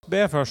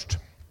be først.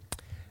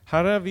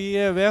 Herre, vi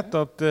vet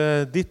at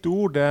ditt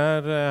ord det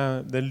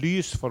er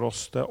lys for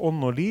oss, det er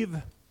ånd og liv.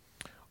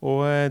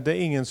 Og det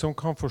er ingen som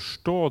kan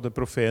forstå det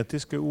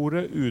profetiske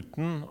ordet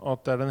uten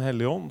at det er den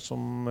hellige ånd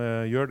som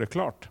gjør det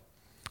klart.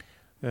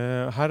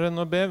 Herre,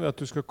 nå ber vi at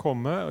du skal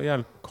komme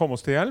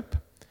oss til hjelp,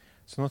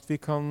 sånn at vi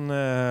kan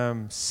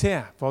se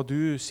hva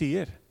du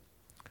sier,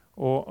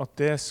 og at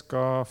det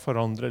skal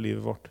forandre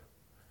livet vårt.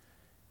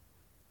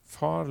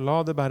 Far, la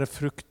det bære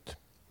frukt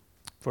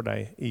for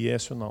deg i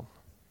Jesu navn.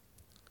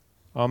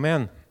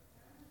 Amen.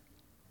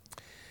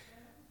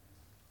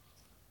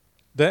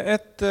 Det er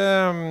et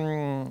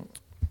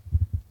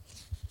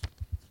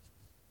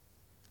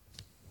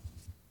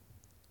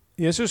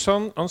Jesus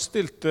han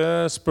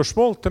stilte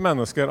spørsmål til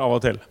mennesker av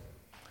og til.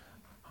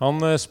 Han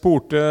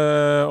spurte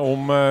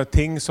om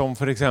ting som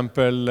for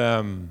eksempel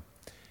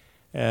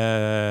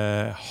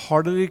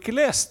har dere ikke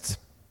lest?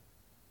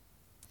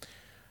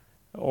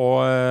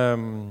 Og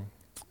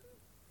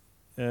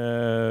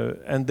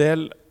en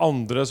del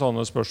andre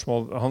sånne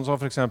spørsmål. Han sa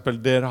for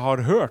eksempel, dere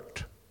har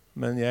hørt,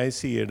 men jeg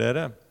sier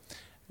dere.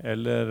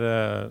 Eller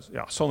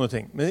ja, sånne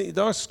ting. Men i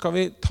dag skal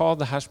vi ta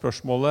det her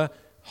spørsmålet,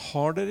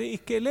 har dere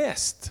ikke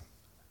lest?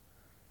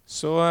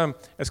 Så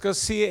jeg skal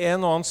si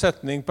en og annen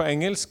setning på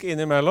engelsk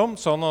innimellom,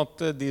 sånn at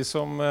de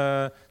som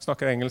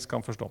snakker engelsk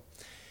kan forstå.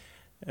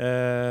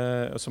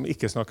 Som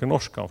ikke snakker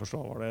norsk kan forstå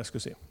hva det jeg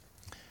skulle si.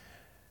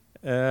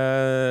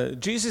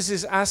 Jesus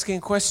is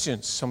asking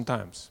questions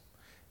sometimes.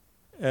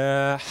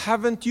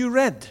 Haven't you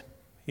read?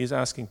 He's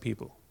asking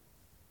people.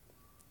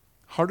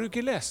 Har du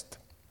ikke lest?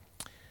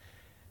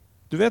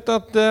 Du vet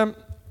at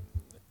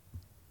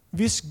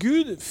hvis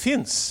Gud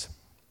finnes,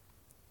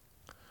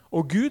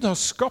 og Gud har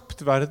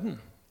skapt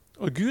verden,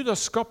 og Gud har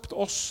skapt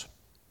oss,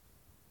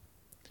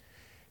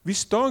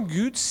 hvis da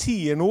Gud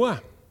sier noe,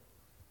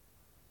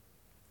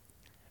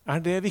 er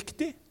det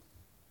viktig?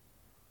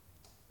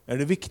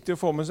 Er det viktig å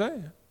få med seg?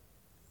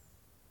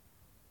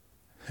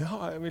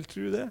 Ja, jeg vil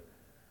tro det.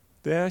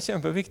 Det er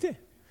kjempeviktig.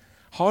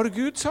 Har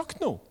Gud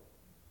sagt noe?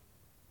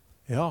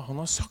 Ja,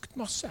 han har sagt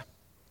masse.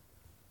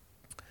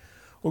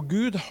 Og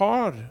Gud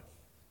har...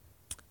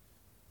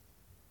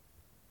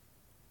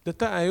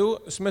 Dette er jo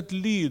som et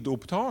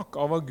lydopptak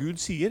av hva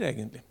Gud sier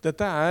egentlig.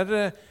 Dette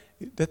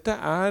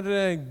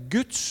er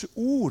Guds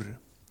ord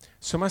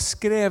som er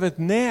skrevet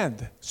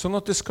ned, sånn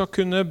at det skal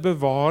kunne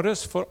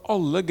bevares for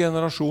alle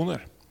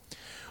generasjoner.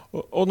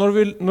 Og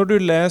når du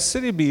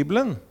leser i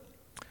Bibelen,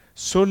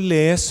 så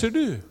leser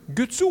du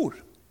Guds ord.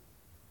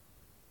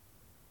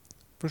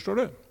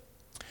 Forstår du?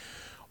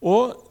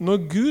 Og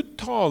når Gud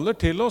taler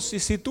til oss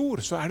i sitt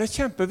ord, så er det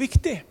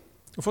kjempeviktig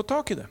å få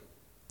tak i det.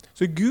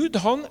 Så Gud,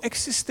 han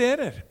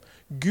eksisterer.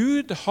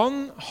 Gud,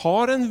 han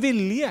har en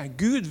vilje.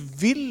 Gud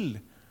vil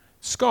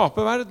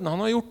skape verden.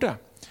 Han har gjort det.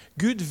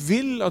 Gud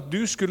vil at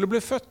du skulle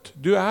bli født.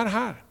 Du er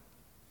her.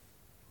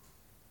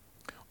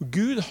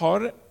 Gud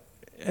har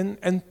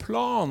en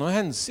plan og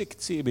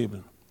hensikt, sier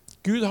Bibelen.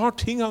 Gud har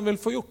ting han vil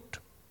få gjort.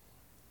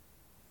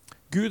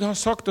 Gud har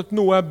sagt at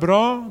noe er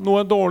bra,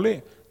 noe er dårlig,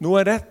 noe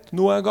er rett,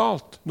 noe er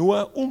galt, noe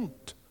er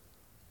ondt,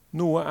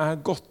 noe er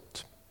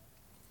godt.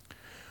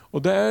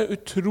 Og det er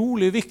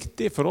utrolig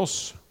viktig for oss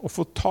å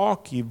få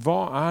tak i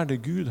hva er det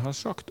Gud har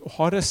sagt, og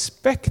ha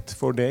respekt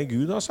for det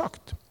Gud har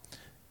sagt.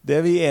 Det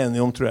er vi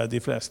enige om, tror jeg,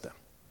 de fleste.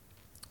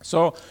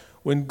 So,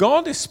 when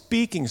God is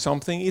speaking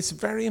something, it's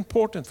very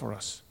important for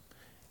us.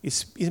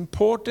 It's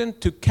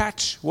important to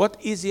catch what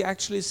is he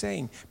actually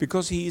saying,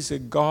 because he is a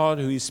God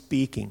who is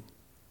speaking.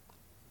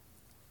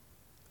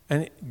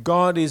 And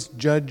God is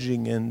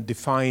judging and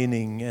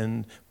defining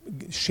and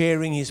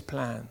sharing his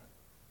plan.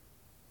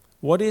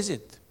 What is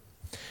it?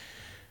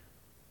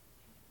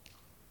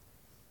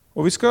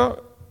 Og vi skal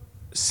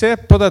se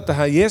på dette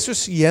her.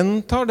 Jesus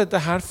gjentar dette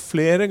her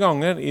flere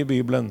ganger i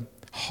Bibelen.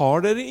 Har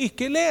dere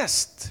ikke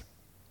lest?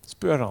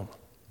 Spør han.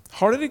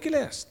 Har dere ikke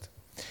lest?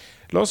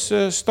 La oss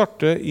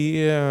starte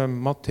i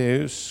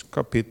Matteus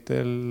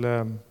kapittel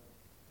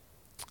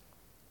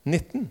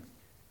 19.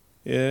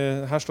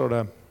 Her står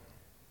det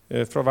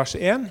fra vers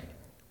 1,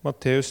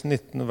 Matteus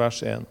 19,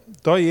 vers 1.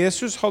 Da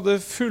Jesus hadde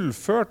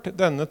fullført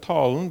denne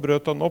talen,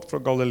 brøt han opp fra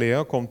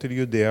Galilea og kom til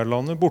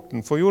Judealandet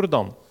bortenfor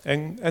Jordan.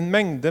 En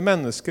mengde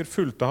mennesker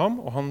fulgte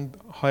ham, og han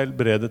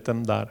helbredet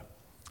dem der.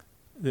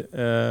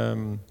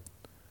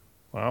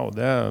 Wow,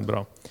 det er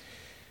bra.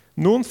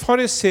 Noen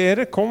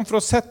farisere kom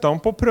for å sette ham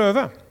på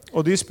prøve,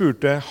 og de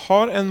spurte,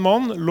 har en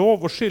mann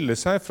lov å skille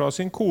seg fra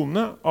sin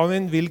kone av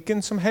en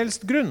hvilken som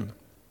helst grunn?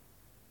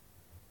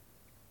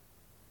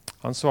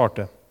 Han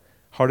svarte,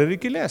 har dere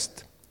ikke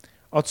lest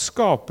at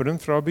skaperen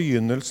fra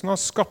begynnelsen av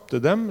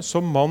skapte dem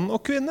som mann og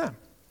kvinne?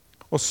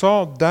 Og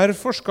sa,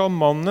 derfor skal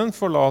mannen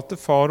forlate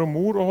far og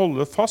mor og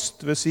holde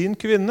fast ved sin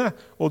kvinne,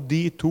 og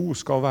de to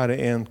skal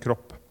være en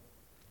kropp.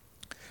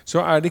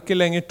 Så er det ikke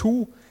lenger to,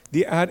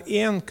 de er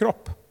en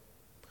kropp.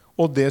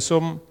 Og det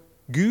som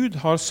Gud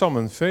har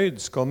sammenføyd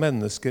skal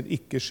mennesker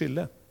ikke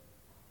skille.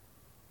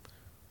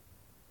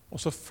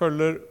 Og så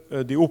følger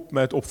de opp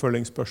med et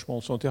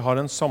oppfølgingsspørsmål, sånn at de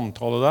har en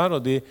samtale der,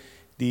 og de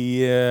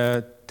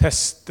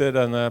tester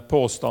denne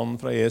påstanden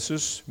fra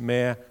Jesus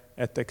med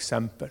et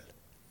eksempel.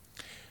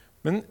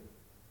 Men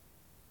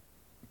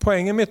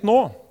poenget mitt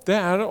nå, det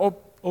å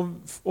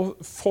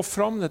få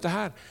fram dette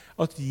her,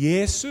 at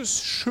Jesus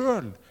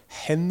selv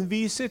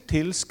henviser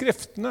til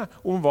skriftene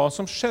om hva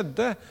som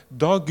skjedde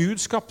da Gud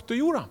skapte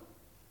jorda,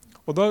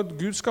 og da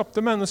Gud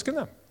skapte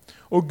menneskene,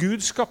 og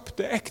Gud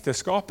skapte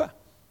ekteskapet.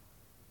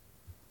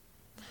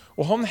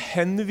 Og han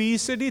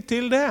henviser de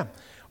til det,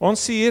 og han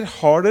sier,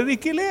 har dere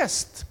ikke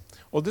lest?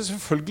 Og det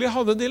selvfølgelig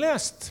hadde de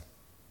lest.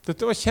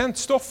 Dette var kjent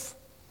stoff.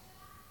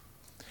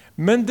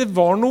 Men det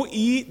var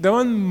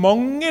en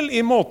mangel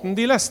i måten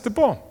de leste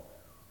på.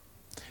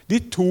 De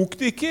tok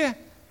det ikke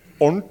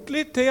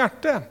ordentlig til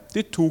hjertet.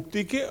 De tok det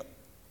ikke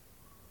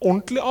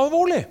ordentlig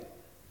alvorlig.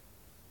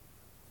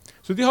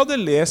 Så de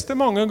hadde lest det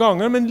mange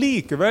ganger, men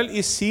likevel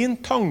i sin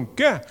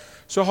tanke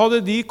så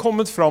hadde de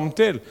kommet fram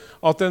til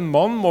at en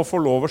mann må få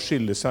lov å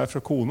skille seg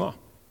fra kona.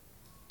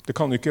 Det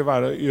kan jo ikke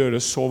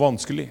gjøres så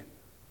vanskelig.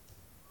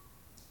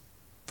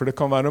 For det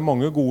kan være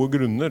mange gode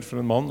grunner for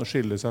en mann å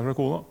skille seg fra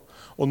kona.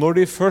 Og når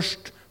de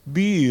først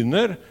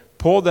begynner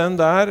på den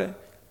der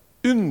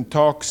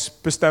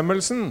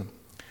unntaksbestemmelsen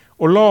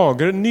og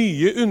lager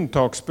nye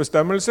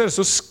unntaksbestemmelser,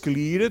 så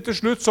sklir det til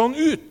slutt sånn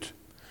ut.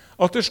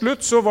 At til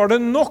slutt så var det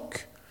nok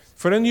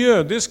for en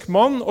jødisk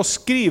mann å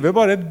skrive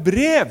bare et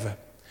brev.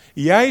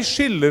 Jeg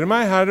skiller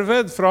meg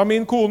herved fra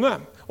min kone.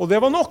 Og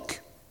det var nok.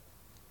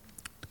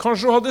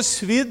 Kanskje hun hadde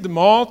svidd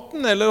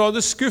maten, eller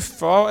hadde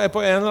skuffet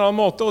på en eller annen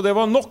måte, og det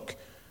var nok.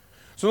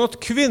 Sånn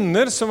at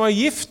kvinner som var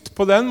gift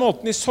på den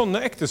måten i sånne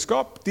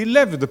ekteskap, de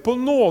levde på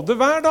nåde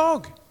hver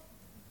dag.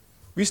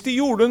 Hvis de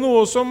gjorde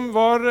noe som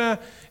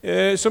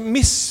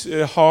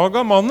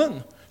mishaga mannen,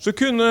 så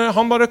kunne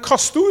han bare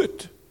kaste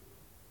ut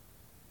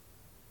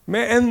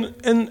med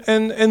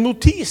en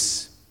notis.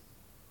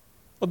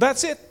 Og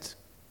that's it.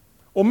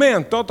 Og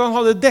mente at han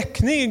hadde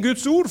dekning i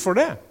Guds ord for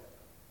det.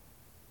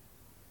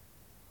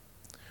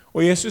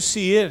 Og Jesus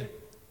sier,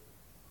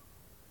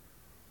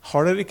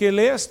 har dere ikke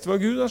lest hva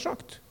Gud har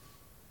sagt?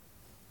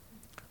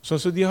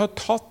 Så de har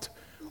tatt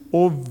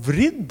og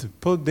vridd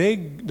på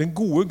den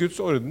gode Guds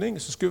ordning,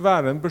 som skulle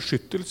være en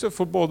beskyttelse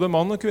for både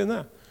mann og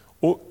kvinne,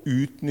 og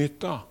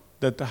utnyttet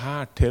dette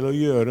her til å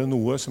gjøre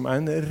noe som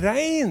en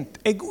rent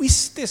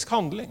egoistisk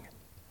handling.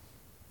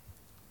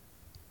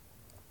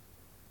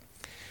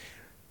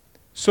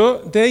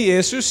 Så det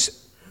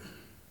Jesus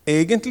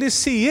egentlig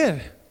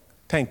sier,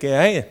 tenker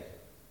jeg,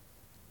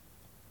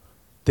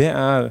 det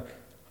har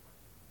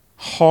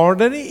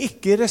dere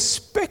ikke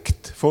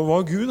respekt for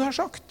hva Gud har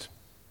sagt?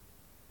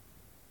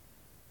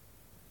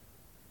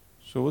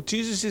 So what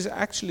Jesus is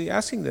actually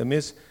asking them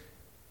is,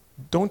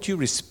 don't you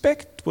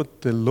respect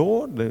what the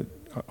Lord,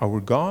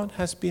 our God,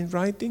 has been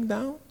writing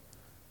down?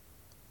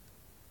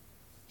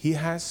 He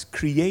has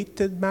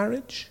created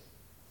marriage,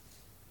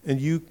 and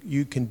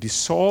you can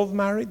dissolve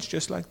marriage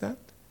just like that.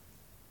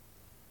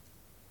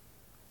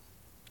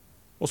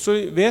 Og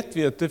så vet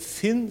vi at det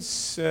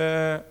finns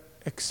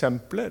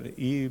eksempler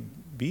i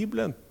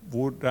Bibelen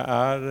hvor det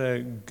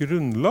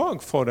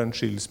grunnlag for en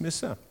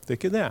skilsmisse. Det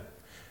ikke det.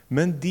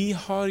 Men de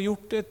har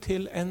gjort det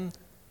til en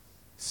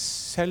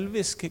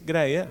selvisk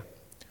greie,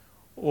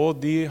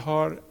 og de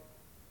har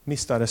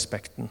mistet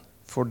respekten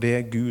for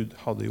det Gud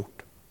hadde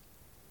gjort.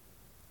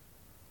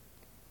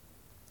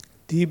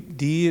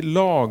 De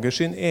lager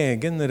sin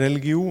egen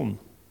religion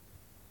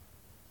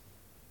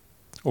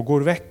og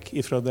går vekk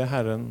ifra det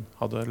Herren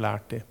hadde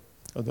lært dem,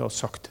 og det har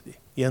sagt til dem,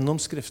 gjennom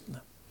skriftene.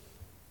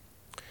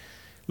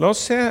 La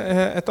oss se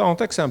et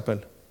annet eksempel.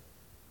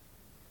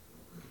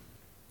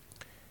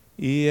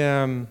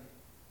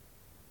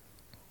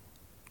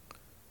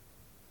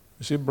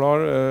 Hvis vi blar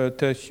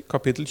til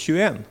kapittel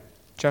 21,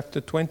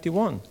 chapter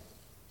 21,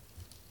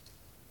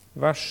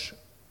 vers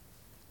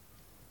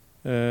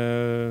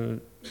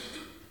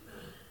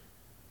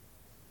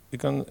vi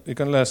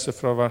kan lese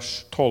fra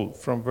vers 12,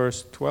 from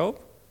verse 12.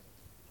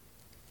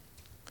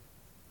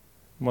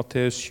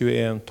 Matteus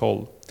 21,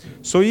 12.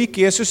 Så gikk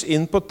Jesus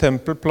inn på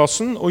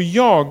tempelplassen og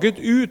jaget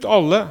ut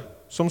alle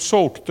som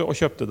solgte og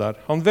kjøpte der.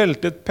 Han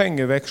veltet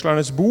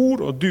pengevekslernes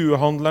bord og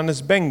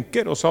duehandlernes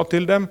benker og sa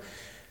til dem,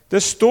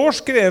 det står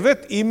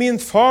skrevet i min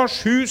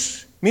fars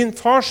hus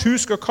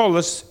skal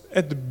kalles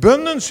et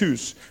bønnens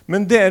hus,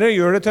 men dere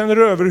gjør det til en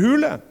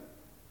røverhule.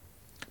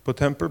 På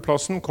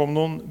tempelplassen kom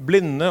noen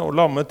blinde og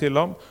lamme til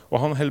ham,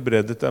 og han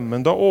helbredet dem.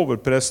 Men da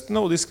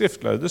overprestene og de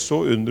skriftlærde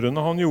så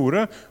undrene han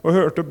gjorde, og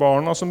hørte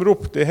barna som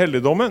ropte i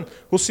helligdommen,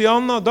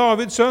 Hosianna,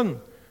 Davids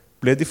sønn,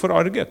 ble de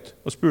forarget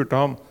og spurte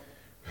ham,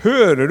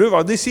 hører du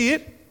hva de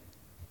sier?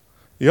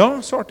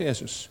 Ja, svarte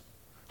Jesus.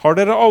 Har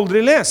dere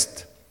aldri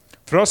lest?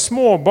 Fra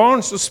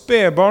småbarns og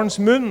spedbarns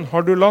munn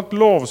har du latt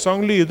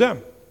lovsang lyde.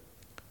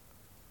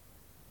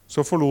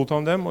 Så forlot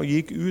han dem og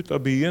gikk ut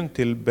av byen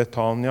til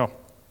Betania.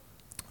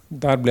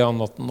 Der ble han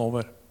natten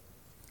over.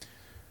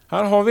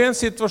 Her har vi en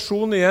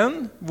situasjon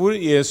igjen hvor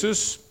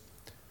Jesus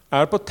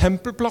på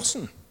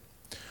tempelplassen.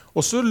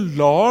 Og så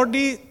lar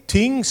de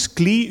ting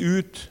skli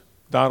ut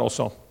der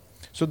også.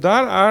 Så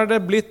der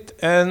det blitt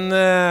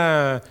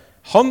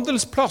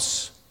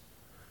handelsplass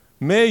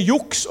med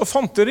juks og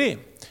fanteri,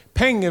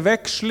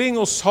 pengeveksling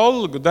og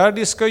salg, der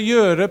de skal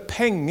gjøre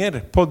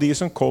penger på de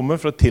som kommer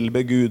for å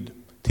tilbe Gud,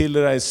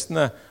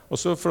 tilreisende,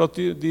 også for at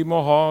de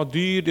må ha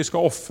dyr de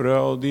skal offre,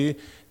 og de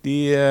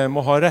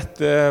må ha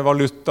rette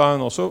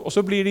valutaen, og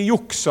så blir de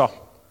juksa.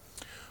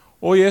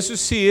 Og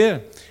Jesus sier,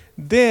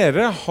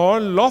 dere har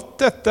latt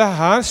dette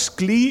her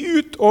skli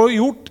ut og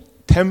gjort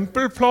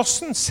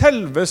tempelplassen,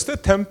 selveste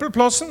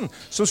tempelplassen,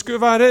 som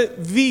skulle være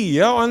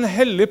viet og en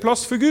hellig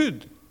plass for Gud,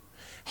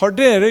 har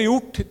dere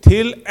gjort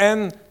til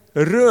en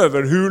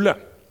røverhule.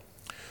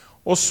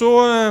 Og så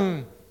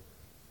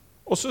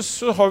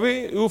har vi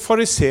jo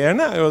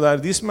fariserene, er jo der,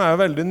 de som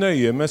er veldig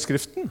nøye med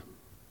skriften.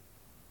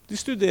 De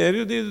studerer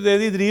jo det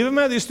de driver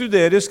med, de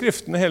studerer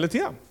skriftene hele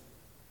tiden,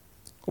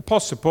 og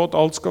passer på at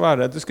alt skal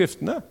være etter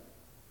skriftene.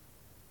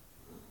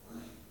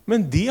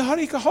 Men de har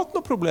ikke hatt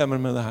noen problemer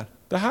med det her.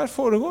 Det her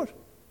foregår.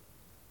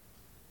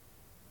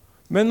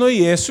 Men når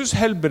Jesus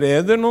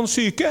helbreder noen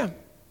syke,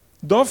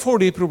 da får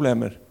de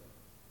problemer.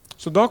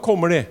 Så da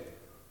kommer de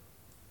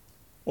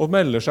og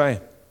melder seg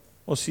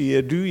og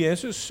sier, du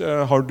Jesus,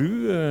 har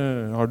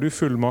du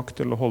fullmakt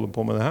til å holde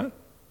på med det her?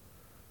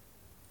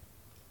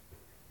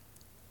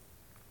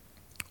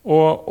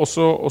 Og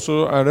så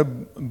er det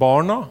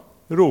barna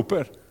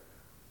roper.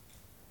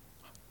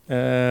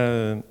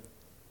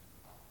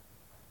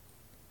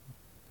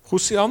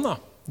 Hosianna,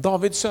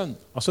 Davids sønn.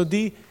 Altså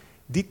de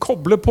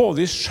kobler på,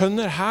 de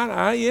skjønner, her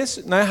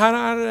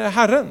er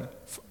Herren.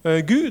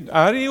 Gud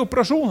er i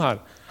operasjon her.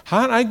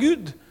 Her er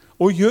Gud,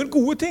 og gjør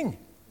gode ting.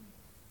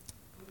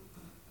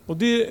 Og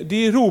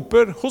de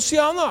roper,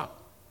 Hosianna!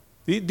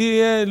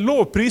 De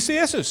lovpriser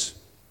Jesus.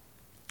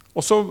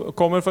 Og så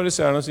kommer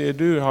fariserene og sier,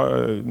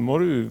 må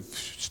du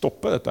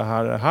stoppe dette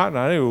her? Her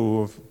er det jo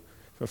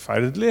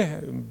forferdelig.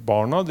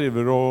 Barna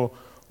driver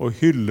og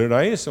hyller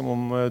deg som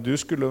om du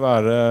skulle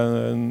være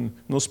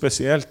noe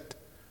spesielt.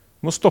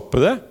 Du må stoppe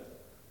det.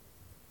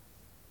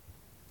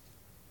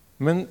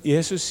 Men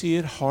Jesus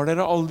sier, har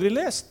dere aldri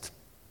lest?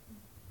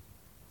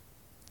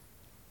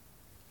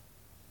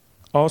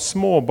 Av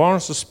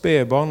småbarns og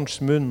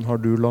spedbarns munn har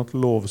du latt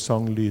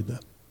lovsang lyde.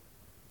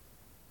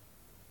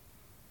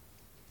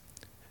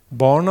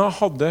 Barna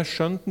hadde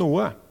skjønt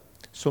noe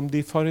som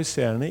de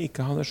fariserene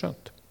ikke hadde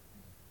skjønt.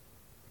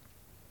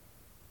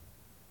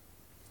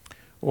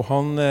 Og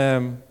han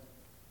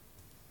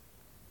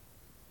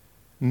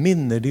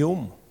minner de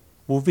om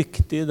hvor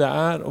viktig det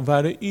er å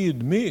være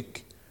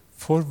ydmyk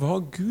for hva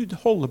Gud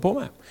holder på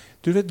med.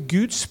 Du vet,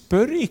 Gud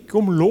spør ikke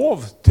om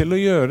lov til å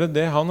gjøre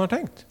det han har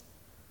tenkt.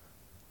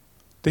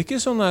 Det er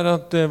ikke sånn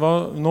at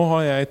nå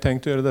har jeg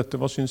tenkt å gjøre dette,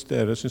 hva syns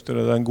dere? Syns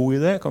dere det er en god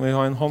idé? Kan vi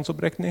ha en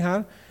håndsopprekning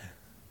her?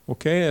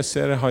 Ok, jeg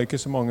ser jeg har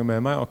ikke så mange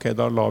med meg. Ok,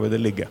 da lar vi det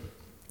ligge.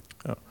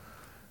 Ja.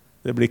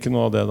 Det blir ikke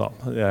noe av det da,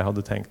 jeg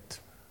hadde tenkt.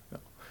 Ja.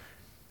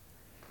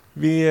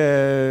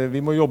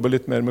 Vi må jobbe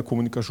litt mer med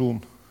kommunikasjon.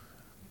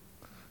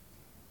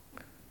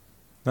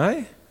 Nei,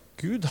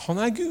 Gud, han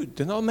er Gud,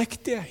 den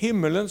allmektige,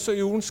 himmelens og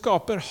jordens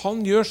skaper. Han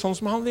gjør sånn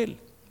som han vil.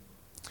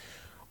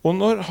 Og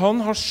når han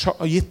har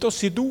gitt oss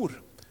sitt ord,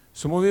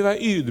 så må vi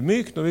være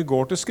ydmyk når vi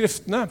går til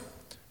skriftene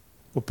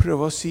og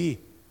prøve å si,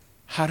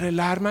 Herre,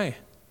 lær meg.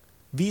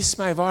 Vis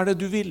meg, hva er det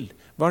du vil?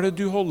 Hva er det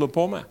du holder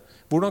på med?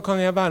 Hvordan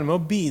kan jeg være med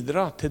å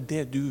bidra til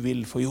det du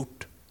vil få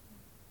gjort?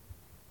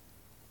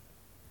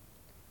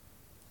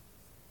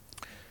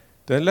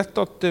 Det er lett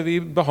at vi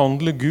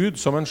behandler Gud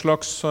som en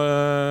slags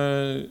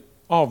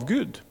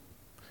avgud.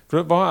 For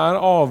hva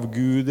er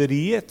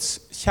avguderiets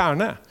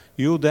kjerne?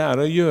 Jo, det er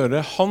å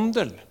gjøre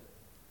handel.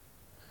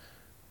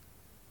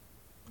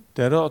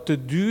 Det er at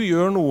du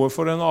gjør noe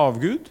for en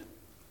avgud,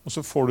 og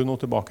så får du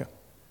noe tilbake.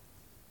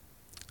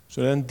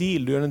 Så det er en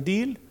deal. Du gjør en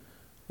deal.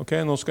 Ok,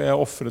 nå skal jeg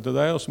offre til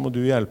deg, og så må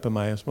du hjelpe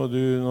meg.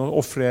 Nå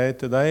offrer jeg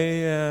til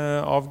deg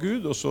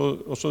avgud, og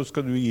så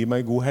skal du gi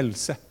meg god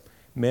helse.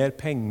 Mer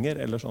penger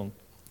eller sånn.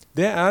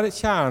 Det er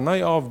kjerna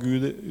i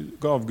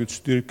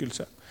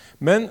avgudsdyrkelse.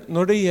 Men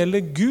når det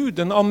gjelder Gud,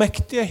 den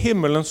allmektige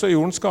himmelens og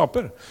jordens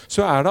skaper,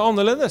 så er det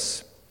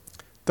annerledes.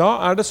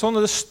 Da er det sånn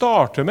at det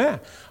starter med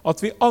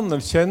at vi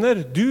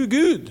anerkjenner du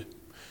Gud.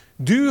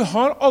 Du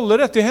har alle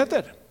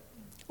rettigheter.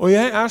 Og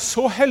jeg er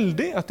så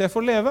heldig at jeg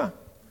får leve.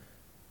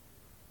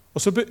 Og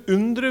så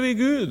beundrer vi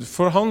Gud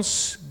for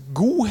hans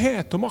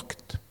godhet og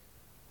makt.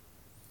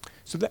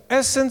 So the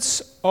essence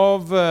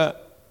of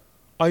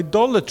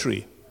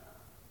idolatry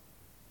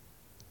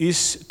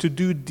is to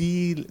do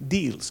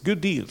deals,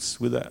 good deals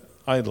with the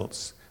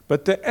idols.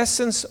 But the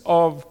essence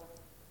of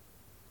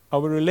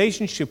our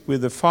relationship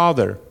with the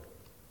Father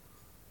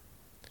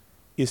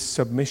is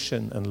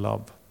submission and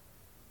love.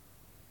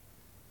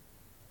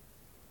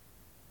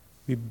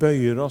 Vi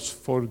bøyer oss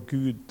for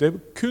Gud. Det er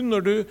kun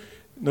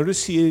når du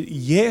sier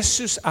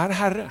Jesus er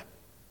Herre,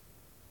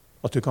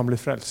 at du kan bli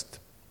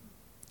frelst.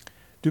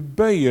 Du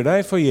bøyer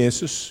deg for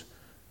Jesus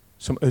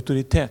som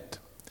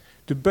autoritet.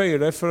 Du bøyer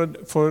deg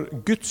for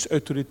Guds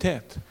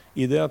autoritet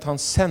i det at han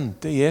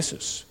sendte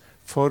Jesus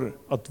for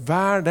at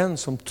hver den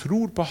som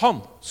tror på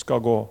han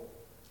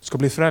skal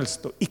bli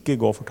frelst og ikke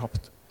gå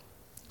fortapt.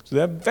 Så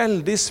det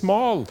veldig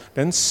smal.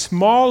 Det en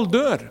smal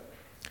dør.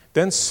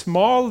 Det en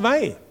smal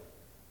vei.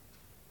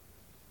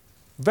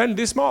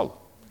 Veldig smal.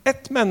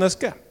 Ett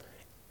menneske.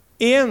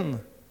 En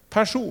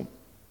person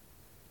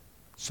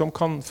som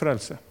kan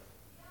frelse.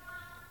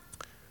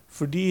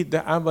 Fordi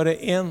det bare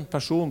en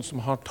person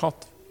som har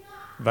tatt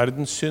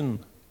verdens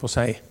synd på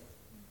seg.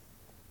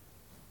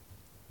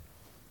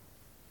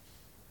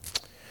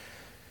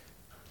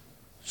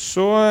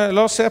 Så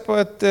la oss se på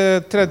et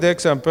tredje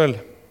eksempel.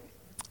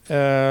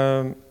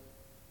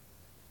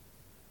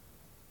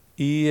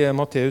 I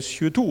Matteus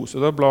 22, så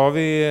da blar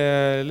vi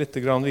litt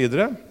grann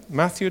videre.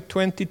 Matthew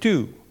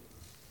 22,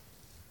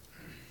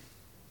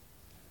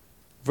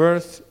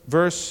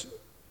 verse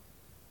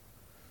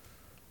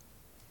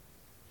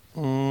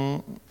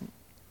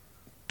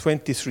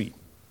 23.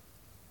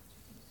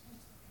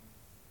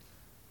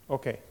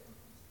 Ok,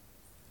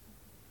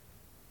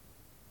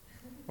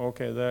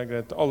 det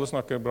greit. Alle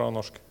snakker bra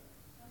norsk.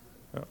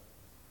 Ja.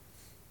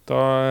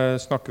 Da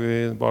snakker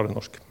vi bare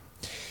norsk.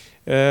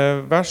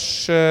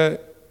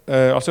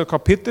 Altså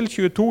kapittel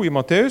 22 i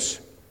Matteus,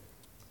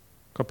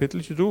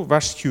 kapittel 22,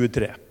 vers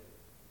 23.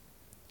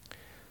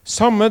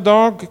 Samme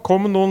dag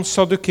kom noen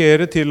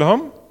sadukere til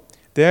ham.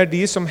 Det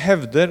de som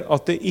hevder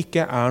at det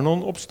ikke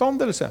noen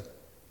oppstandelse.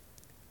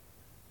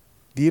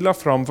 De la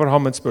fram for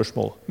ham et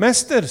spørsmål.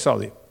 Mester, sa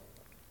de.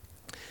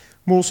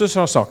 Moses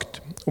har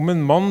sagt, om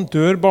en mann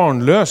dør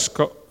barnløs,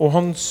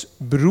 og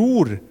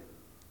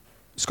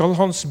skal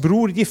hans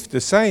bror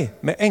gifte seg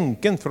med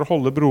enken for å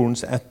holde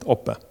brorens ett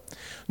oppe.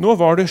 Nå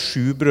var det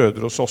 7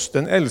 brødre hos oss.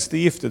 Den eldste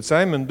giftet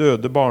seg, men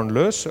døde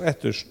barnløs og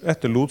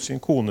etterlot sin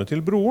kone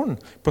til broren.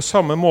 På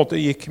samme måte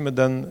gikk med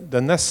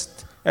den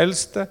nest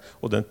eldste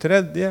og den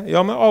tredje,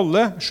 ja med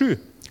alle 7.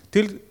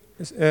 Til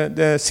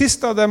det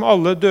siste av dem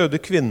alle døde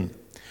kvinnen.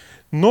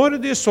 Når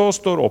de så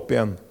står opp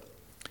igjen,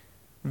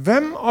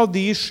 hvem av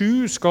de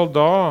 7 skal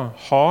da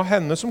ha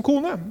henne som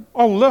kone?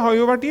 Alle har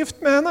jo vært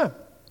gift med henne.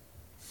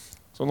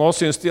 Så nå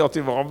synes de at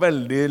de var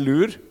veldig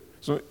lur,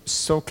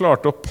 som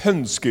klarte å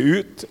pønske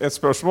ut et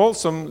spørsmål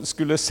som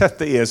skulle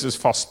sette Jesus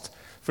fast.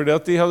 Fordi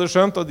at de hadde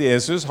skjønt at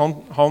Jesus,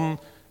 han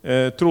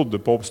trodde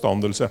på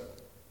oppstandelse.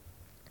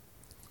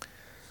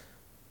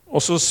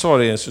 Og så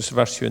svarer Jesus,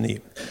 vers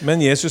 29.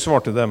 Men Jesus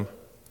svarte dem,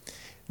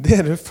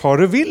 dere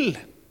farer vill,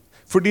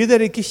 fordi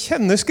dere ikke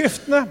kjenner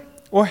skriftene,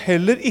 og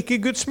heller ikke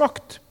Guds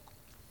makt.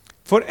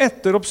 For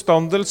etter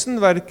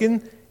oppstandelsen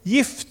hverken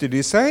gifter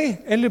de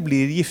seg eller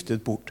blir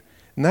giftet bort.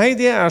 Nei,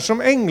 de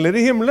som engler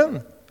i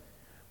himmelen.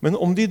 Men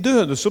om de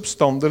dødes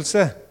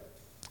oppstandelse,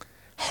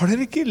 har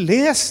dere ikke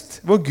lest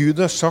hva Gud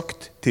har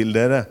sagt til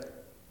dere,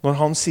 når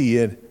han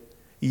sier,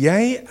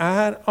 jeg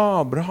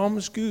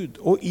Abrahams Gud,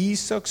 og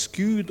Isaks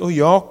Gud, og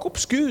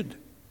Jakobs Gud.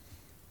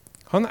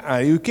 Han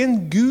jo ikke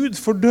en Gud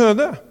for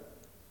døde,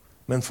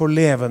 men for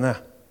levende.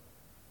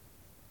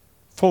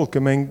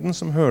 Folkemengden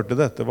som hørte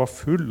dette var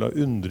full av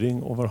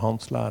undring over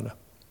hans lære.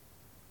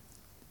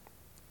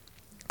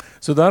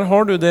 Så der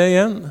har du det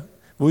igjen,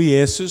 hvor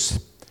Jesus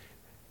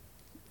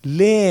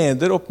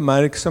leder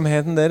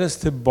oppmerksomheten deres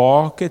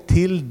tilbake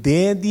til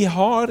det de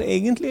har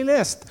egentlig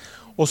lest.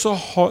 Og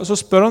så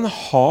spør han,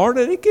 har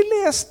dere ikke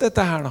lest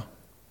dette her da?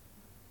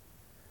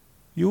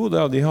 Jo,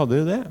 da, de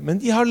hadde det.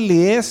 Men de har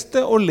lest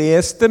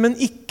det, men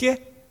ikke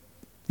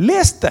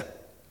lest det.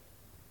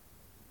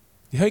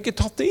 De har ikke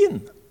tatt det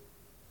inn.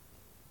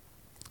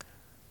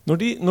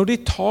 Når de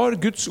tar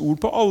Guds ord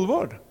på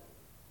alvor,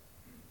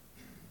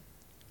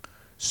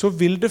 så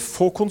vil det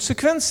få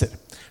konsekvenser.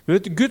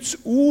 Guds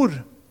ord,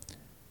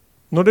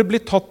 når det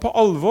blir tatt på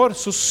alvor,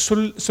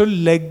 så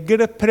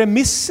legger det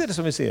premisser,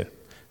 som vi sier.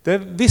 Det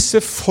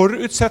visse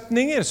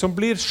forutsetninger som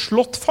blir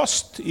slått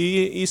fast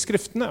i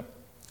skriftene,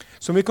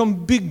 som vi kan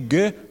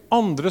bygge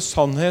andre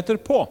sannheter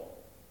på.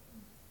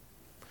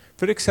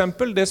 For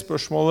eksempel det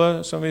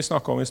spørsmålet som vi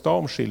snakket om i stad,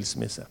 om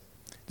skilsmisse.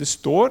 Det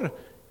står,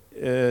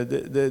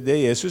 det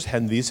Jesus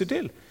henviser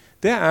til,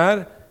 det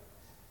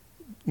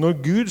når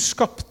Gud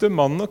skapte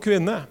mann og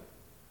kvinne,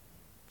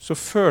 så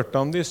førte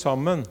han de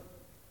sammen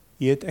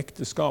i et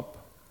ekteskap.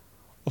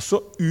 Og så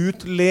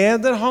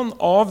utleder han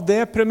av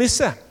det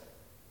premisset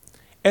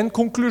en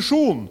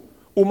konklusjon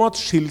om at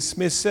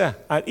skilsmisse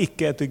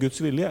ikke etter Guds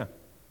vilje.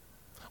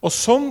 Og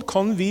sånn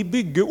kan vi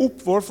bygge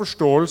opp vår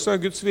forståelse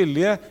av Guds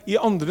vilje i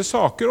andre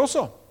saker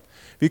også.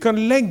 Vi kan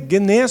legge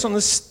ned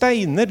sånne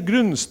steiner,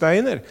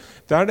 grunnsteiner,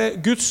 der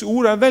Guds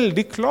ord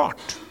veldig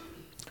klart.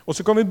 Og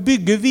så kan vi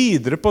bygge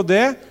videre på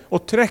det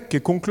og trekke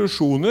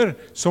konklusjoner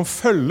som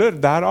følger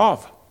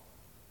derav.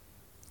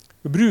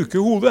 Bruke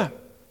hodet.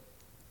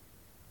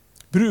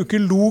 Bruke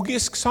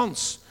logisk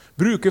sans.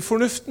 Bruke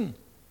fornuften.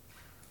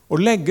 Og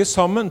legge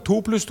sammen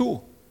 2 +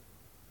 2.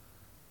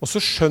 Og så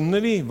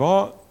skjønner vi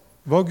hva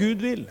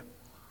Gud vil.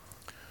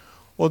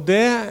 Og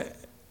det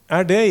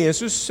det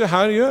Jesus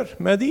her gjør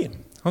med de.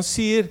 Han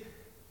sier,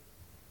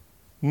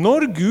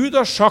 når Gud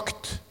har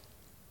sagt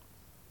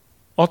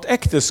at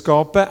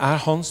ekteskapet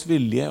hans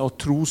vilje, og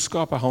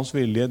troskap hans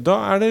vilje,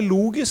 da det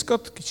logisk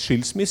at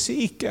skilsmisse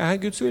ikke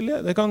Guds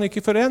vilje. Det kan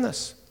ikke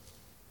forenes.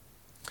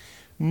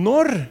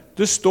 Når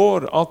det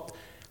står at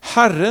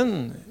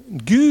Herren,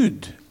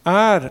 Gud,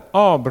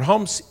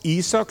 Abrahams,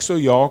 Isaks og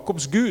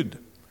Jakobs Gud,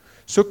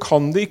 så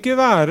kan det ikke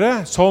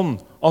være sånn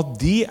at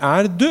de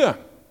døde,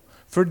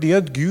 fordi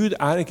at Gud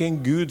ikke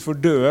en Gud for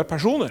døde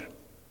personer.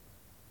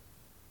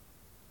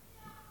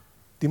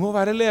 De må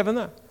være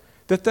levende.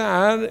 Dette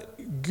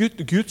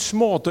Guds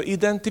måte å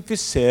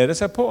identifisere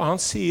seg på. Han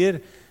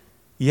sier,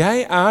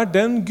 jeg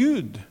den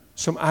Gud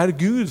som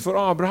Gud for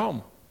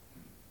Abraham,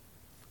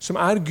 som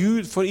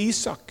Gud for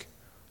Isak,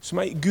 som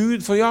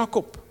Gud for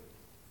Jakob.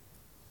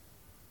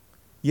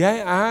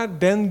 Jeg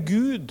den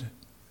Gud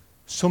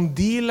som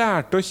de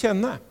lærte å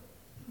kjenne,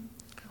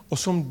 og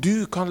som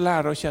du kan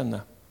lære å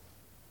kjenne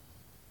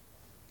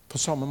på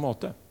samme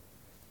måte.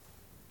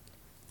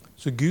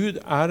 Så Gud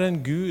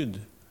en Gud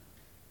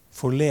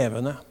for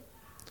levende.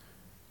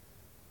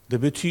 Det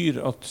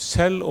betyr at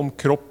selv om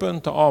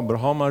kroppen til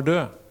Abraham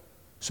død,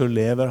 så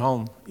lever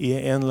han i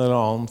en eller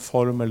annen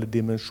form eller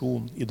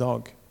dimensjon i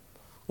dag.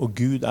 Og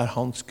Gud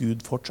hans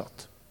Gud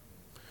fortsatt.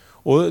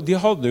 Og de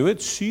hadde jo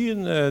et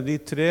syn, de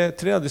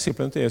tre av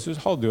disiplene til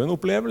Jesus hadde jo en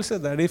opplevelse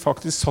der de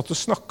faktisk satt og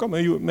snakket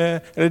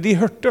eller de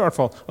hørte i hvert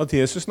fall, at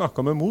Jesus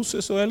snakket med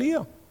Moses og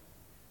Elia.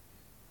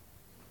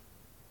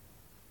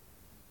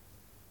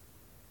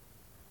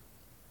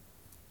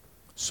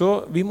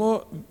 Så vi må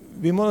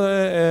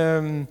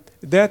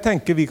det jeg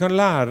tenker vi kan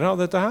lære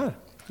av dette her.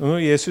 Og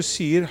når Jesus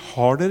sier,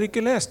 har dere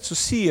ikke lest? Så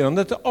sier han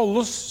det til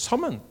alle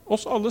sammen,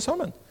 oss alle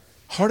sammen.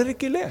 Har dere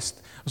ikke lest?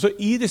 Altså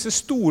i disse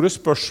store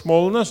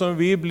spørsmålene som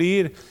vi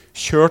blir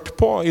kjørt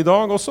på i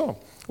dag også,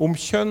 om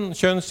kjønn,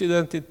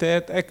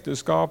 kjønnsidentitet,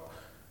 ekteskap,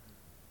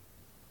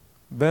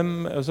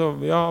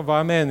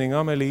 hva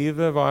meningen med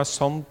livet, hva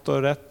sant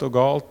og rett og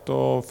galt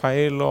og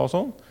feil og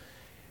sånn.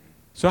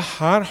 Så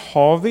her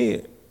har vi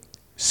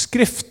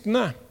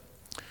skriftene,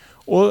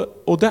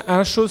 og det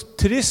så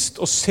trist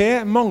å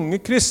se mange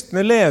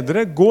kristne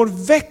ledere går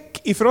vekk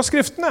ifra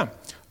skriftene,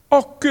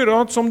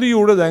 akkurat som de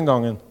gjorde den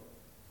gangen.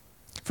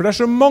 For det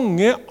så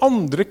mange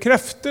andre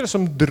krefter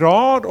som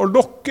drar og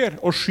lokker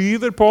og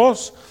skyver på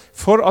oss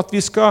for at vi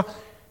skal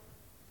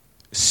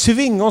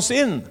svinge oss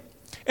inn,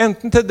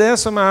 enten til det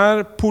som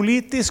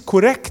politisk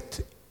korrekt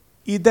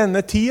i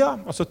denne tida,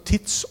 altså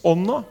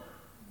tidsånda,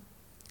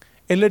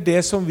 eller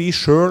det som vi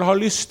selv har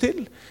lyst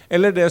til,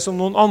 eller det som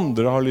noen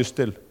andre har lyst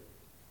til.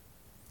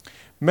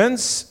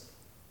 Mens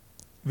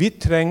vi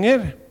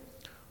trenger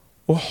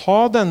å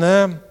ha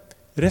denne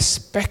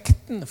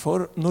respekten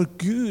for når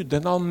Gud,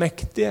 den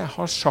allmektige,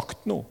 har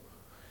sagt noe,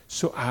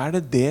 så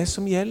det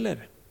som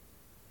gjelder.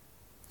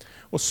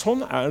 Og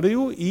sånn det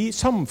jo i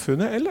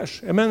samfunnet ellers.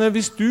 Jeg mener,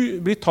 hvis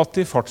du blir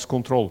tatt i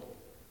fartskontroll,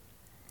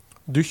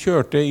 du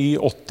kjørte i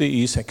 80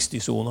 i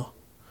 60-zona,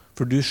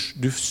 for du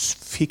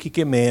fikk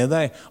ikke med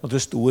deg at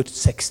det stod et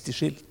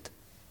 60-skilt.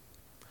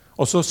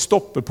 Og så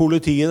stopper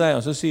politiet deg,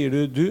 og så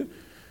sier du,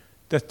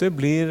 dette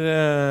blir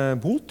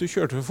bot, du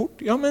kjørte for fort.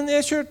 Ja, men det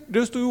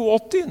stod jo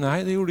 80. Nei,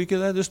 det gjorde ikke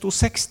det, det stod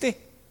 60.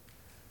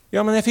 Ja,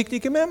 men jeg fikk det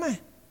ikke med meg.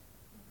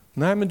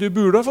 Nei, men du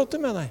burde ha fått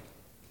det med deg.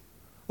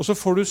 Og så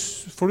får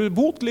du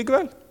bot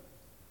likevel.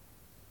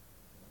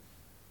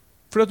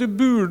 For at du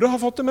burde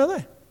ha fått det med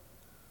deg.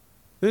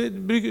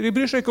 De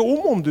bryr seg ikke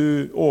om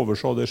du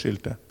overså det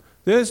skiltet.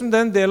 Det liksom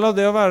den del av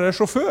det å være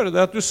sjåfør,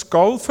 det at du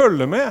skal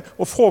følge med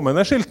og få med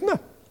deg skiltene.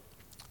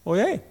 Og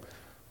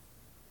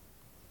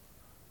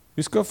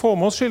vi skal få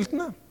med oss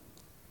skiltene.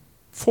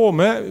 Få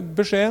med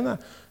beskjedene.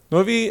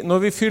 Når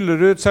vi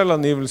fyller ut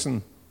selvangivelsen,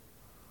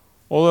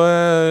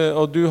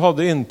 og du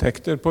hadde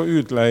inntekter på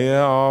utleie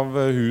av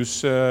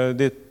huset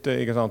ditt,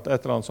 ikke sant, et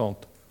eller annet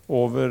sånt,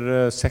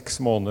 over 6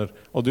 måneder,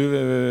 og du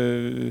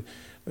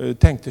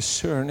tenkte,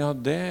 søren, ja,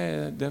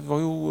 det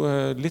var jo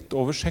litt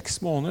over 6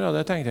 måneder, ja,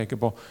 det tenkte jeg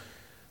ikke på.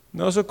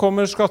 Og så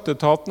kommer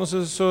skatteetaten,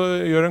 og så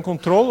gjør en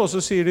kontroll, og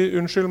så sier de,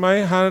 unnskyld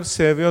meg, her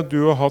ser vi at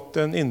du har hatt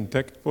en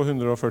inntekt på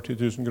 140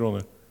 000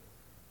 kroner.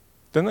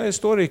 Den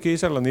står ikke i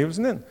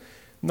selvangivelsen din.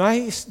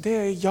 Nei,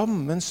 det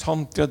jammen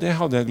sant, ja, det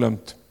hadde jeg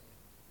glemt.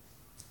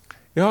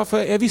 Ja,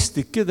 for jeg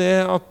visste ikke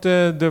det at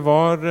det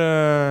var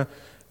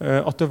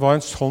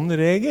en sånn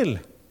regel.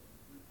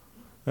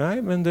 Nei,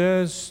 men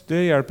det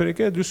hjelper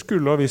ikke, du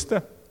skulle ha visst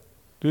det.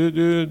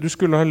 Du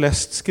skulle ha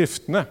lest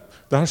skriftene.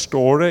 Der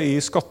står det i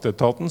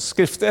skatteetatens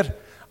skrifter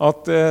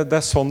at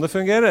det sånn det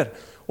fungerer.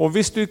 Og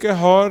hvis du ikke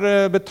har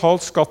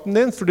betalt skatten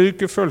din fordi du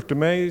ikke fulgte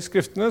med i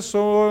skriftene,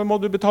 så må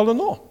du betale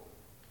nå.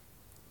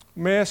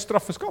 Med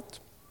straffeskatt.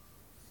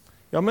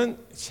 Ja, men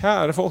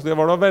kjære folk, det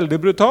var da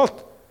veldig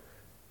brutalt.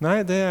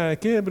 Nei, det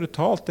ikke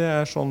brutalt,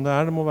 det sånn det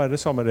det må være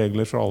samme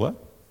regler for alle.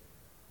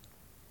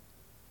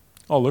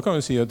 Alle kan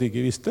jo si at de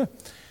ikke visste.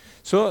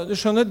 Så du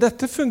skjønner,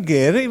 dette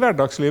fungerer i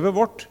hverdagslivet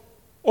vårt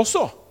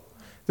også.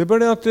 Det er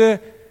bare det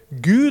at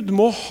Gud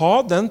må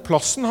ha den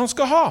plassen han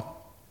skal ha.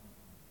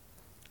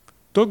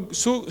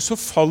 Så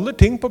faller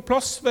ting på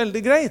plass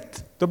veldig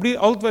greit. Da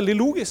blir alt veldig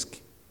logisk.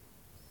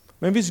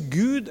 Men hvis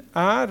Gud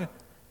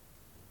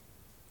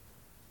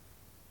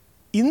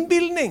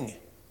innbildning,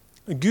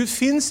 Gud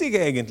finnes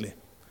ikke egentlig.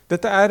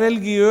 Dette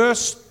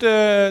religiøst,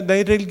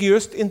 det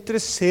religiøst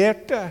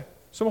interesserte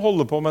som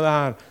holder på med det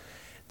her.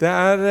 Det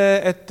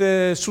et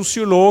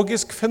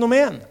sosiologisk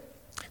fenomen.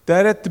 Det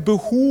et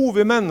behov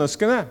i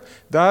menneskene,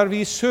 der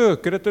vi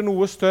søker etter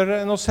noe større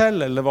enn oss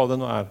selv, eller hva det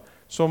nå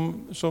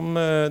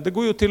det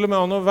går jo til og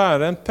med an å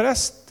være en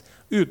prest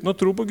uten å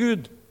tro på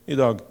Gud i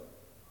dag.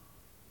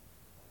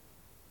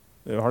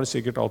 Det har det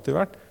sikkert alltid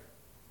vært.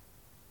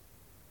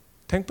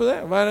 Tenk på det,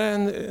 være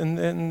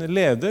en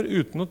leder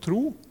uten å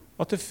tro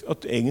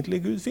at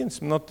egentlig Gud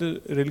finnes, men at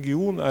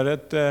religion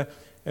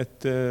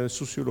et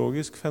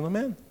sosiologisk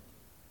fenomen.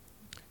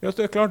 Ja,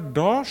 det klart,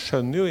 da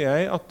skjønner jo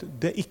jeg at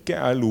det ikke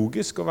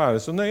logisk å være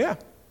så nøye.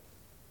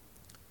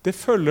 Det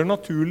følger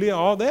naturlig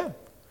av det,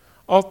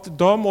 at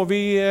da må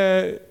vi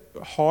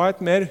ha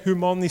en mer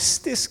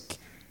humanistisk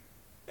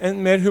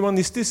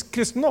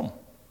kristendom.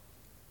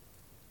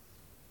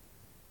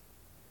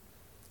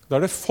 Da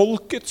det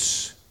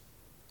folkets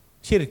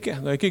kirke,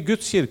 det ikke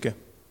Guds kirke.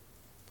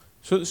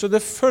 Så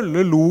det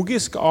følger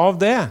logisk av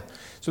det.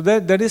 Så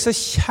det disse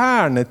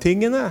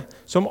kjernetingene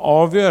som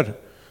avgjør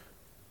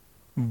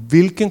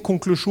hvilken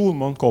konklusjon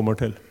man kommer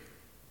til.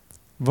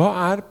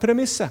 Hva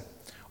premisset?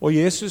 Og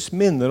Jesus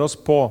minner oss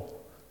på,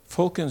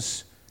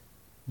 folkens,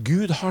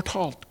 Gud har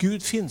talt,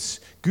 Gud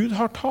finnes, Gud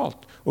har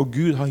talt, og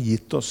Gud har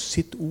gitt oss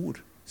sitt ord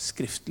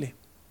skriftlig.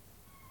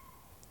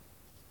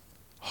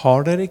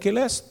 Har dere ikke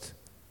lest?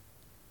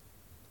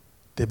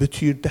 Det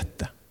betyr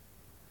dette.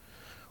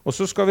 Og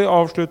så skal vi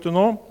avslutte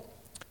nå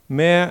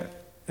med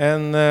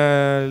en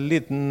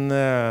liten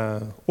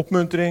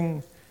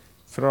oppmuntring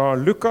fra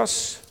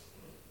Lukas.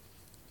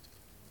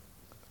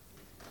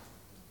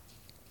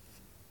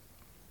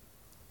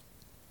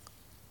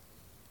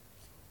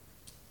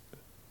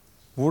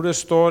 Hvor det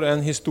står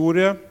en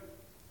historie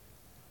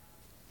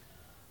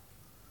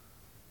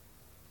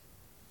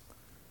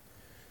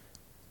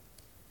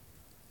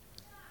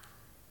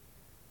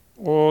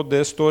og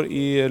det står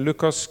i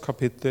Lukas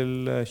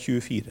kapittel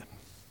 24.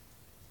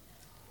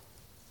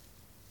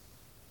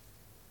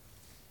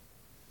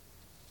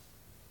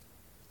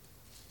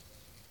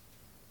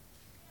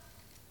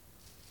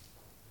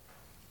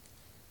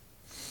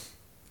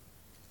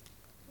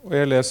 Og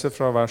jeg leser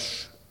fra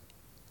vers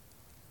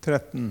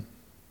 13.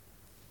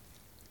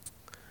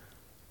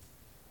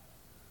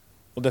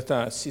 Og dette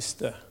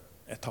siste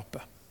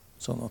etappe,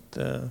 sånn at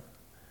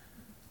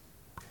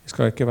jeg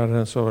skal ikke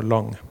være så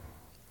lang.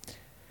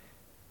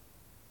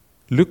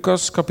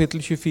 Lukas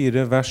kapittel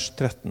 24, vers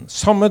 13.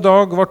 Samme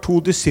dag var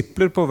 2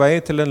 disipler på vei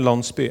til en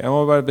landsby. Jeg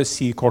må bare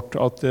si kort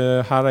at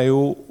her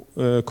jo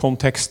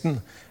konteksten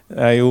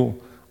jo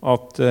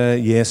at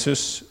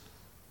Jesus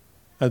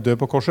død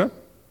på korset,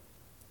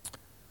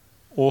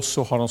 og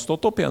så har han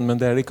stått opp igjen, men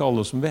det det ikke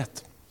alle som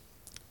vet.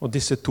 Og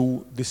disse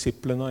 2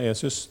 disiplene av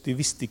Jesus, de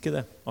visste ikke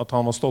det, at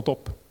han var stått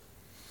opp.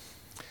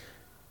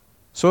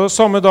 Så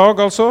samme dag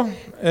altså,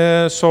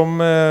 som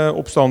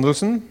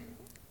oppstandelsen,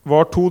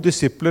 var 2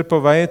 disipler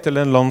på vei til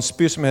en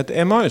landsby som het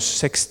Emmaus,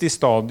 60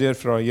 stadier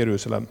fra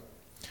Jerusalem.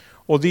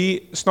 Og de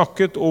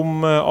snakket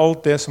om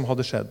alt det som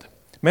hadde skjedd.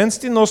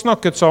 Mens de nå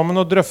snakket sammen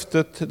og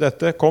drøftet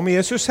dette, kom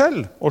Jesus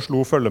selv og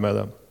slo følge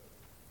med dem.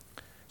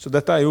 Så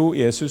dette jo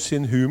Jesus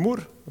sin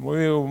humor, det må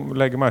vi jo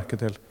legge merke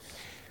til.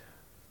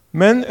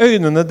 Men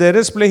øynene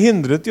deres ble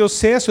hindret i å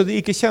se, så de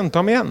ikke kjente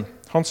ham igjen.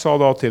 Han sa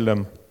da til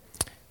dem,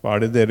 hva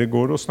det dere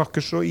går og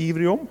snakker så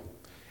ivrig om?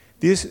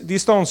 De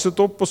stanset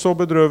opp og så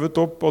bedrøvet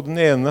opp, og den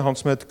ene, han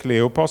som het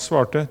Kleopas,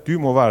 svarte, du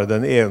må være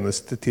den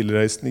eneste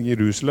tilreisende i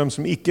Jerusalem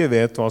som ikke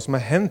vet hva som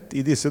hendt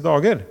i disse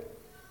dager.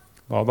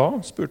 Hva da?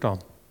 Spurte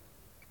han.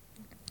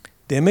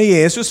 Det med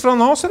Jesus fra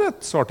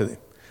Nazaret, svarte de.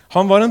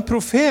 Han var en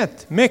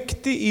profet,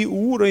 mektig i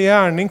ord og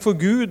gjerning for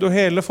Gud og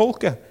hele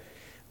folket.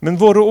 Men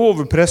våre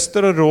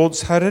overprester og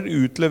rådsherrer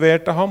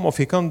utleverte ham og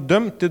fikk han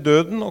dømt til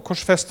døden og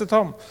korsfestet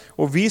ham.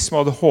 Og vi som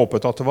hadde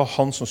håpet at det var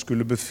han som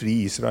skulle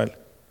befri Israel.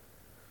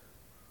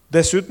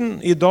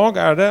 Dessuten, i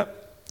dag det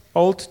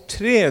alt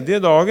 3.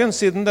 dagen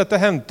siden dette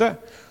hendte,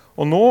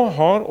 og nå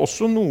har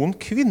også noen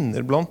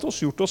kvinner blant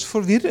oss gjort oss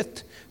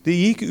forvirret. De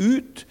gikk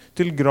ut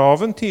til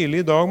graven tidlig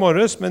i dag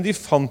morges, men de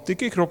fant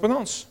ikke kroppen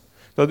hans.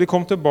 Da de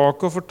kom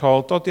tilbake og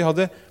fortalte at de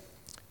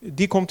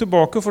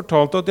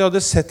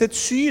hadde sett et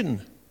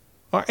syn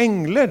av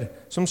engler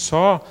som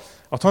sa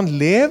at han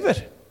lever.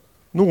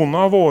 Noen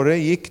av våre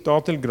gikk da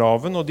til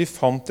graven, og de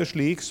fant det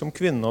slik som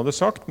kvinnen hadde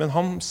sagt, men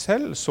han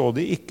selv så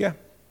det ikke.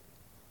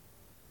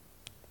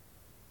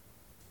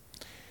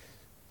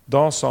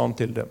 Da sa han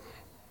til dem,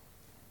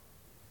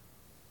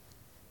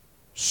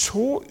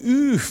 så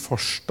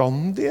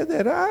uforstandige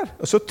dere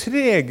så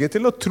trege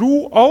til å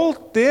tro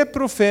alt det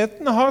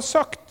profetene har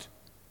sagt.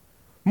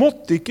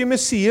 Måtte ikke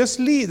Messias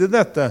lide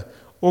dette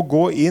og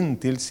gå inn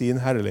til sin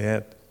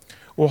herlighet?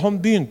 Og han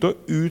begynte å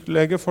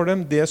utlegge for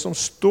dem det som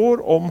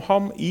står om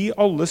ham i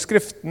alle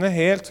skriftene,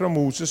 helt fra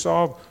Moses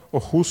av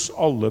og hos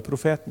alle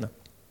profetene.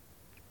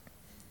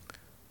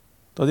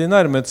 Da de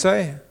nærmet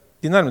seg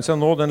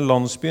nå den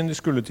landsbyen de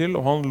skulle til,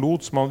 og han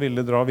lot som han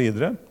ville dra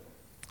videre.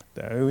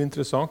 Det jo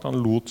interessant,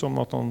 han lot som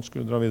at han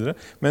skulle dra videre.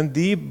 Men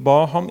de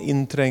ba ham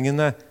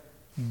inntrengende,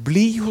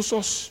 bli hos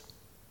oss.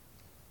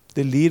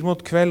 Det lir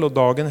mot kveld, og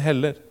dagen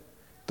heller.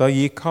 Da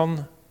gikk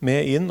han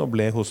med inn og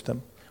ble hos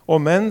dem. Og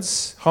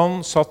mens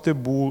han satt til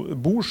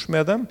bords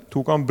med dem,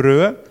 tok han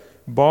brødet,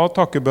 ba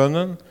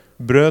takkebønnen,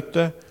 brøt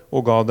det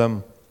og ga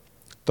dem.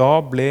 Da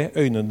ble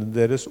øynene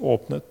deres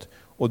åpnet,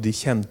 og de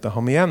kjente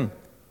ham igjen,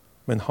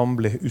 men han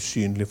ble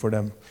usynlig for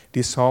dem.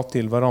 De sa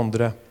til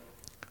hverandre,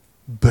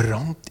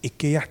 brant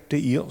ikke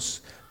hjertet i oss,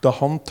 da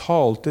han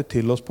talte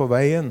til oss på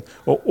veien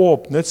og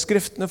åpnet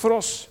skriftene for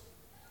oss?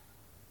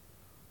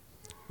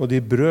 Og de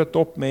brøt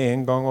opp med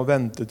en gang og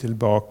vendte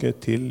tilbake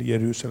til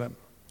Jerusalem.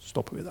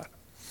 Stopper vi der.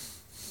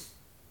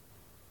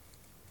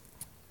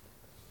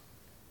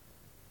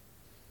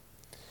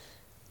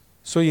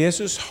 Så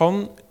Jesus,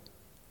 han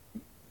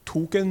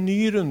tok en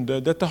ny runde.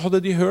 Dette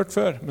hadde de hørt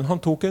før, men han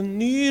tok en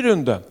ny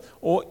runde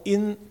og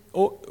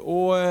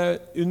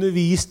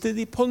underviste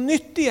de på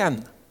nytt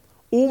igjen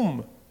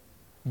om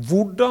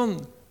hvordan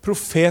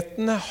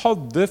profetene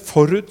hadde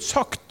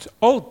forutsagt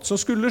alt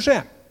som skulle skje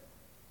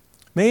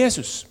med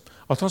Jesus.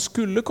 At han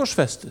skulle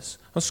korsfestes,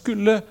 han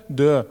skulle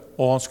dø,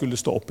 og han skulle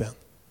stå opp igjen.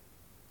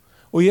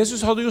 Og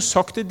Jesus hadde jo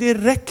sagt det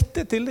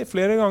direkte til dem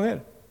flere ganger.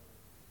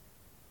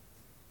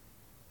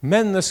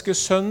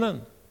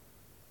 Menneskesønnen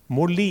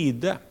må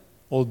lide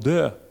og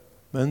dø,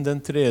 men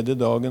den tredje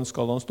dagen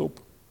skal han stå opp.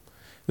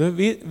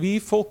 Vi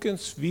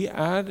folkens, vi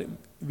er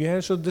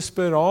så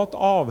desperat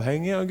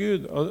avhengige av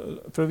Gud,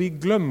 for vi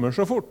glemmer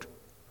så fort.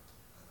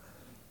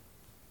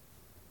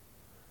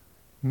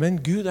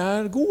 Men Gud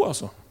er god,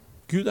 altså.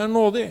 Gud er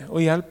nådig og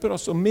hjelper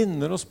oss og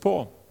minner oss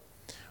på.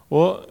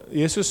 Og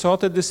Jesus sa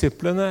til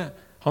disiplene,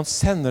 han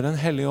sender den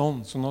hellige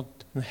ånd, sånn at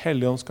den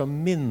hellige ånd skal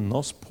minne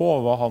oss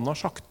på hva han har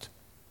sagt.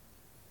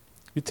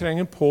 Vi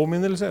trenger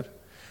påminnelser.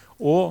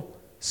 Og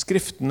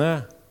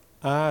skriftene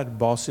er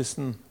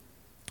basisen.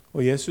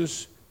 Og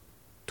Jesus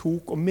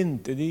tok og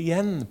minte de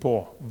igjen på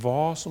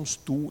hva som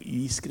sto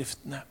i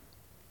skriftene.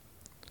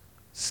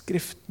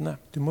 Skriftene.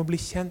 Du må bli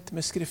kjent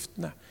med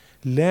skriftene.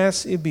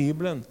 Les i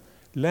Bibelen.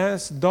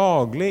 Les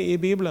daglig i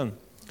Bibelen.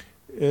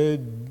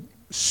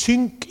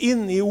 Synk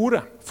inn i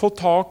ordet. Få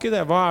tak i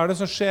det. Hva er det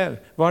som skjer?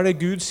 Hva er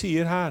det Gud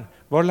sier her?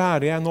 Hva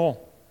lærer jeg nå?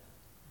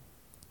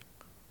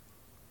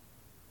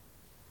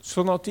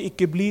 Sånn at det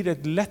ikke blir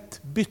et lett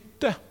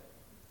bytte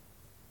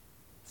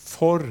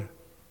for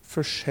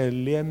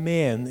forskjellige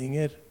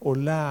meninger og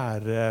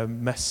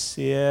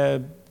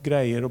læremessige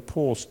greier og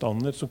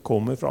påstander som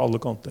kommer fra alle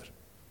kanter.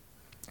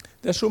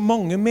 Det er så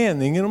mange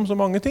meninger om så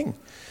mange ting.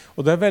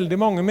 Og det er veldig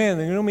mange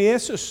meninger om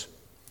Jesus.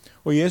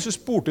 Og Jesus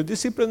spurte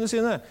disiplene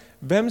sine,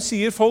 hvem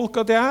sier folk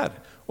at jeg er?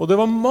 Og det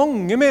var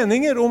mange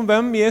meninger om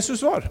hvem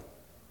Jesus var.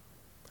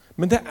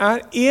 Men det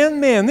er en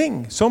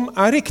mening som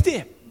er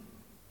riktig.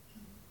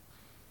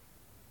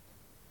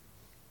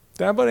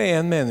 Det er bare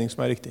en mening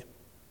som er riktig.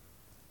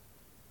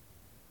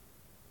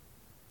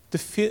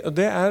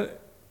 Det er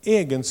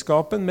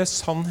egenskapen med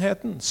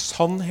sannheten.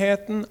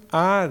 Sannheten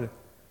er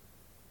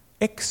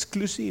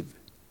eksklusiv.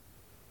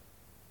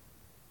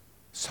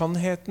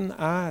 Sannheten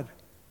er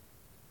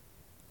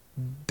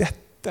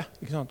dette.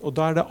 Ikke sant? Og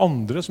da er det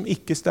andre som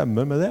ikke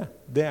stemmer med det.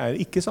 Det er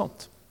ikke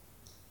sant.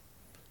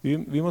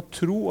 Vi må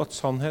tro at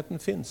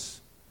sannheten finnes.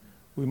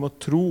 Og vi må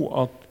tro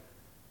at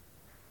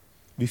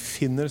vi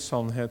finner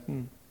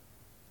sannheten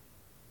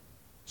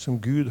som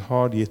Gud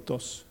har gitt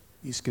oss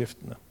i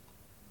skriftene.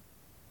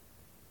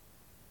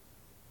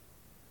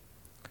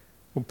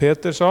 Og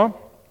Peter sa,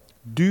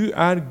 du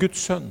er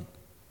Guds sønn.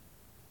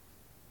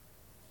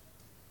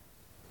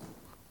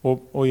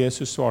 Og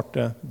Jesus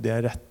svarte, det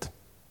er rett.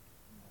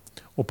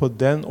 Og på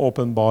den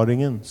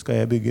åpenbaringen skal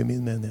jeg bygge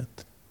min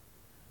menighet.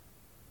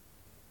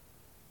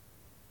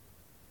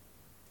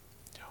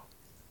 Ja.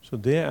 Så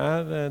det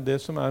er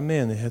det som er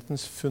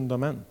menighetens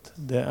fundament.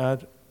 Det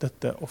er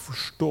dette å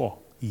forstå.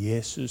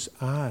 Jesus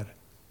er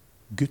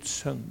Guds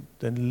sønn,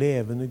 den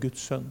levende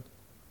Guds sønn,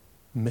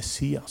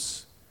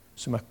 Messias,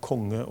 som er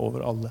konge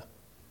over alle.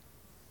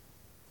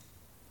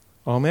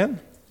 Amen.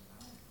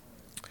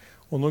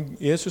 Og når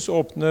Jesus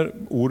åpner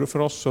ordet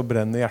for oss, så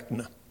brenner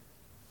hjertene.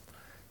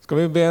 Skal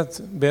vi be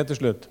til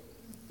slutt?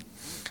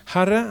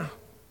 Herre,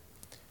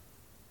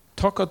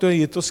 takk at du har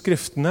gitt oss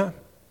skriftene.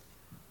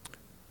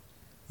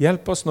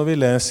 Hjelp oss når vi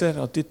leser,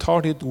 at de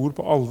tar ditt ord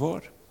på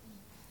alvor.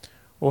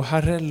 Og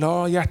Herre,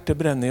 la hjertet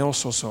brenne i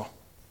oss også,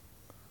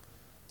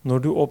 når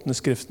du åpner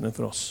skriftene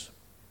for oss.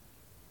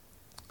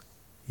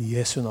 I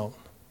Jesu navn.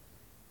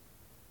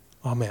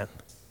 Amen.